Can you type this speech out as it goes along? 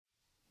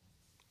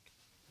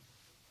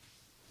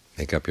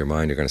Make up your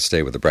mind you're going to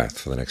stay with the breath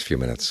for the next few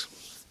minutes.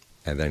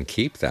 And then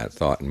keep that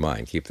thought in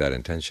mind, keep that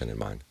intention in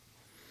mind.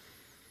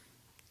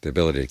 The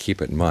ability to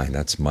keep it in mind,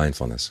 that's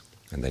mindfulness.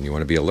 And then you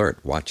want to be alert.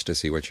 Watch to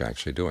see what you're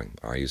actually doing.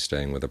 Are you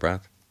staying with the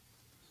breath?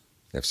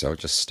 If so,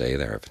 just stay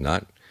there. If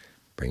not,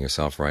 bring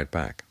yourself right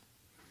back.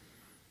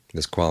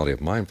 This quality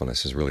of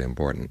mindfulness is really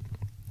important.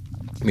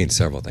 It means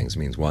several things. It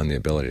means, one, the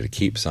ability to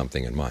keep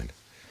something in mind.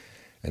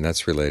 And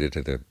that's related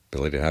to the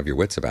ability to have your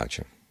wits about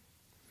you,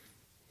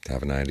 to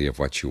have an idea of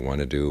what you want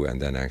to do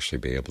and then actually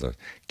be able to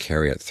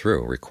carry it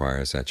through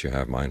requires that you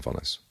have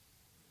mindfulness.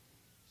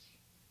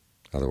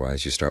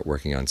 Otherwise, you start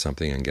working on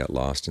something and get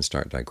lost and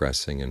start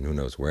digressing, and who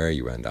knows where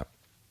you end up.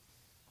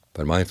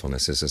 But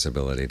mindfulness is this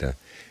ability to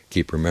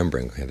keep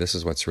remembering, okay, this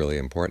is what's really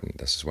important,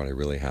 this is what I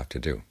really have to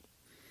do.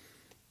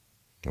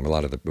 And a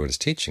lot of the Buddha's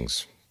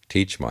teachings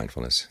teach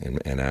mindfulness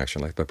in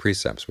action, like the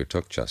precepts we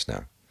took just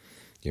now.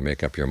 You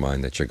make up your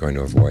mind that you're going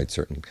to avoid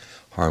certain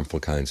harmful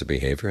kinds of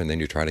behavior, and then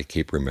you try to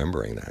keep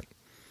remembering that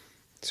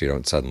so you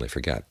don't suddenly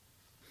forget.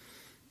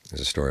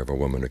 There's a story of a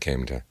woman who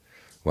came to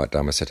Wat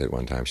Dhamma at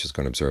one time. She's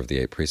going to observe the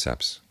 8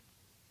 precepts,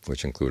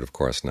 which include, of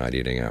course, not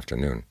eating after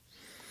noon.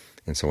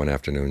 And so one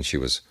afternoon she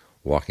was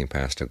walking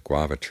past a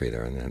guava tree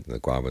there, and the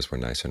guavas were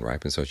nice and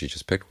ripe, and so she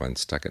just picked one,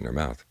 stuck it in her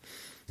mouth.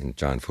 And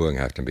John Fuang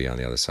happened to be on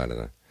the other side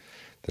of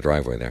the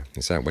driveway there.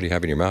 He said, "What do you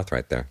have in your mouth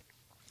right there?"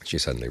 She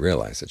suddenly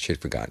realized that she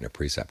had forgotten a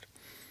precept.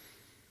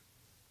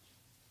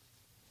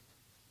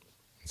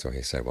 So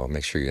he said, well,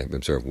 make sure you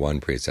observe one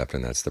precept,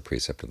 and that's the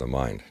precept of the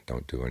mind.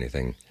 Don't do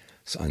anything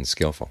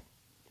unskillful.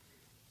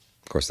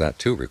 Of course, that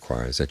too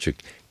requires that you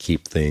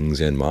keep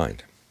things in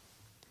mind.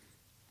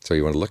 So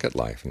you want to look at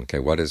life, and okay,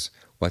 what's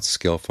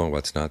skillful,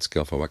 what's not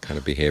skillful, what kind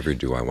of behavior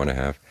do I want to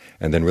have,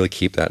 and then really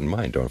keep that in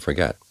mind. Don't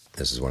forget.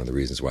 This is one of the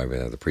reasons why we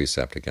have the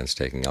precept against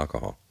taking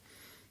alcohol,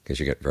 because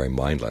you get very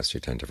mindless.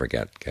 You tend to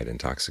forget, get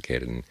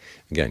intoxicated, and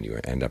again, you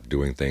end up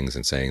doing things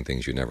and saying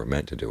things you never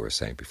meant to do or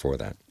say before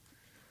that.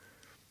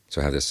 So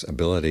have this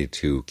ability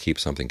to keep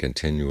something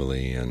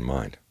continually in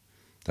mind.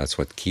 That's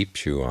what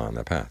keeps you on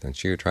the path, and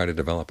so you try to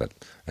develop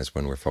it, as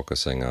when we're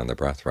focusing on the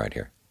breath right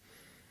here.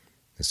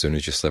 As soon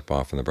as you slip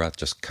off from the breath,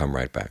 just come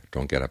right back.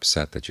 Don't get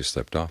upset that you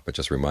slipped off, but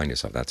just remind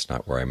yourself, that's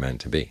not where I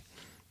meant to be.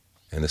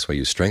 And this way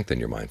you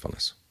strengthen your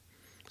mindfulness.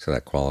 So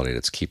that quality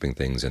that's keeping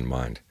things in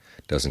mind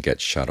doesn't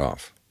get shut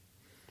off.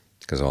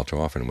 Because all too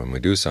often when we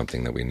do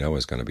something that we know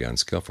is going to be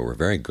unskillful, we're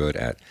very good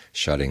at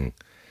shutting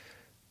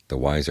the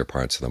wiser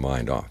parts of the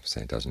mind off,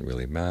 saying it doesn't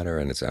really matter,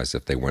 and it's as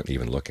if they weren't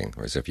even looking,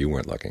 or as if you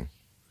weren't looking.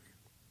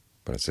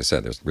 But as I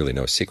said, there's really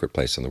no secret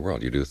place in the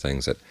world. You do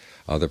things that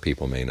other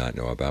people may not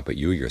know about, but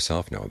you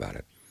yourself know about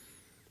it.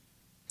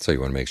 So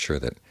you want to make sure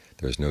that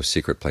there's no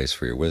secret place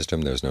for your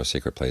wisdom, there's no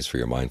secret place for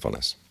your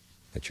mindfulness,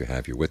 that you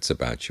have your wits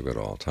about you at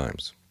all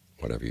times.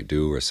 Whatever you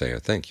do or say or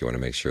think, you want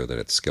to make sure that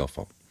it's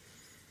skillful.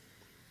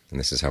 And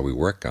this is how we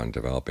work on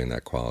developing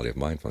that quality of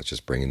mindfulness,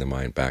 just bringing the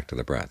mind back to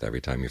the breath. Every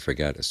time you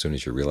forget, as soon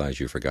as you realize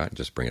you've forgotten,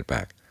 just bring it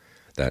back.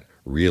 That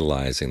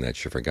realizing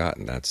that you've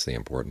forgotten, that's the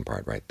important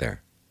part right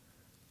there.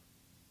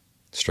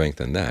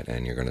 Strengthen that,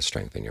 and you're going to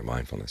strengthen your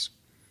mindfulness.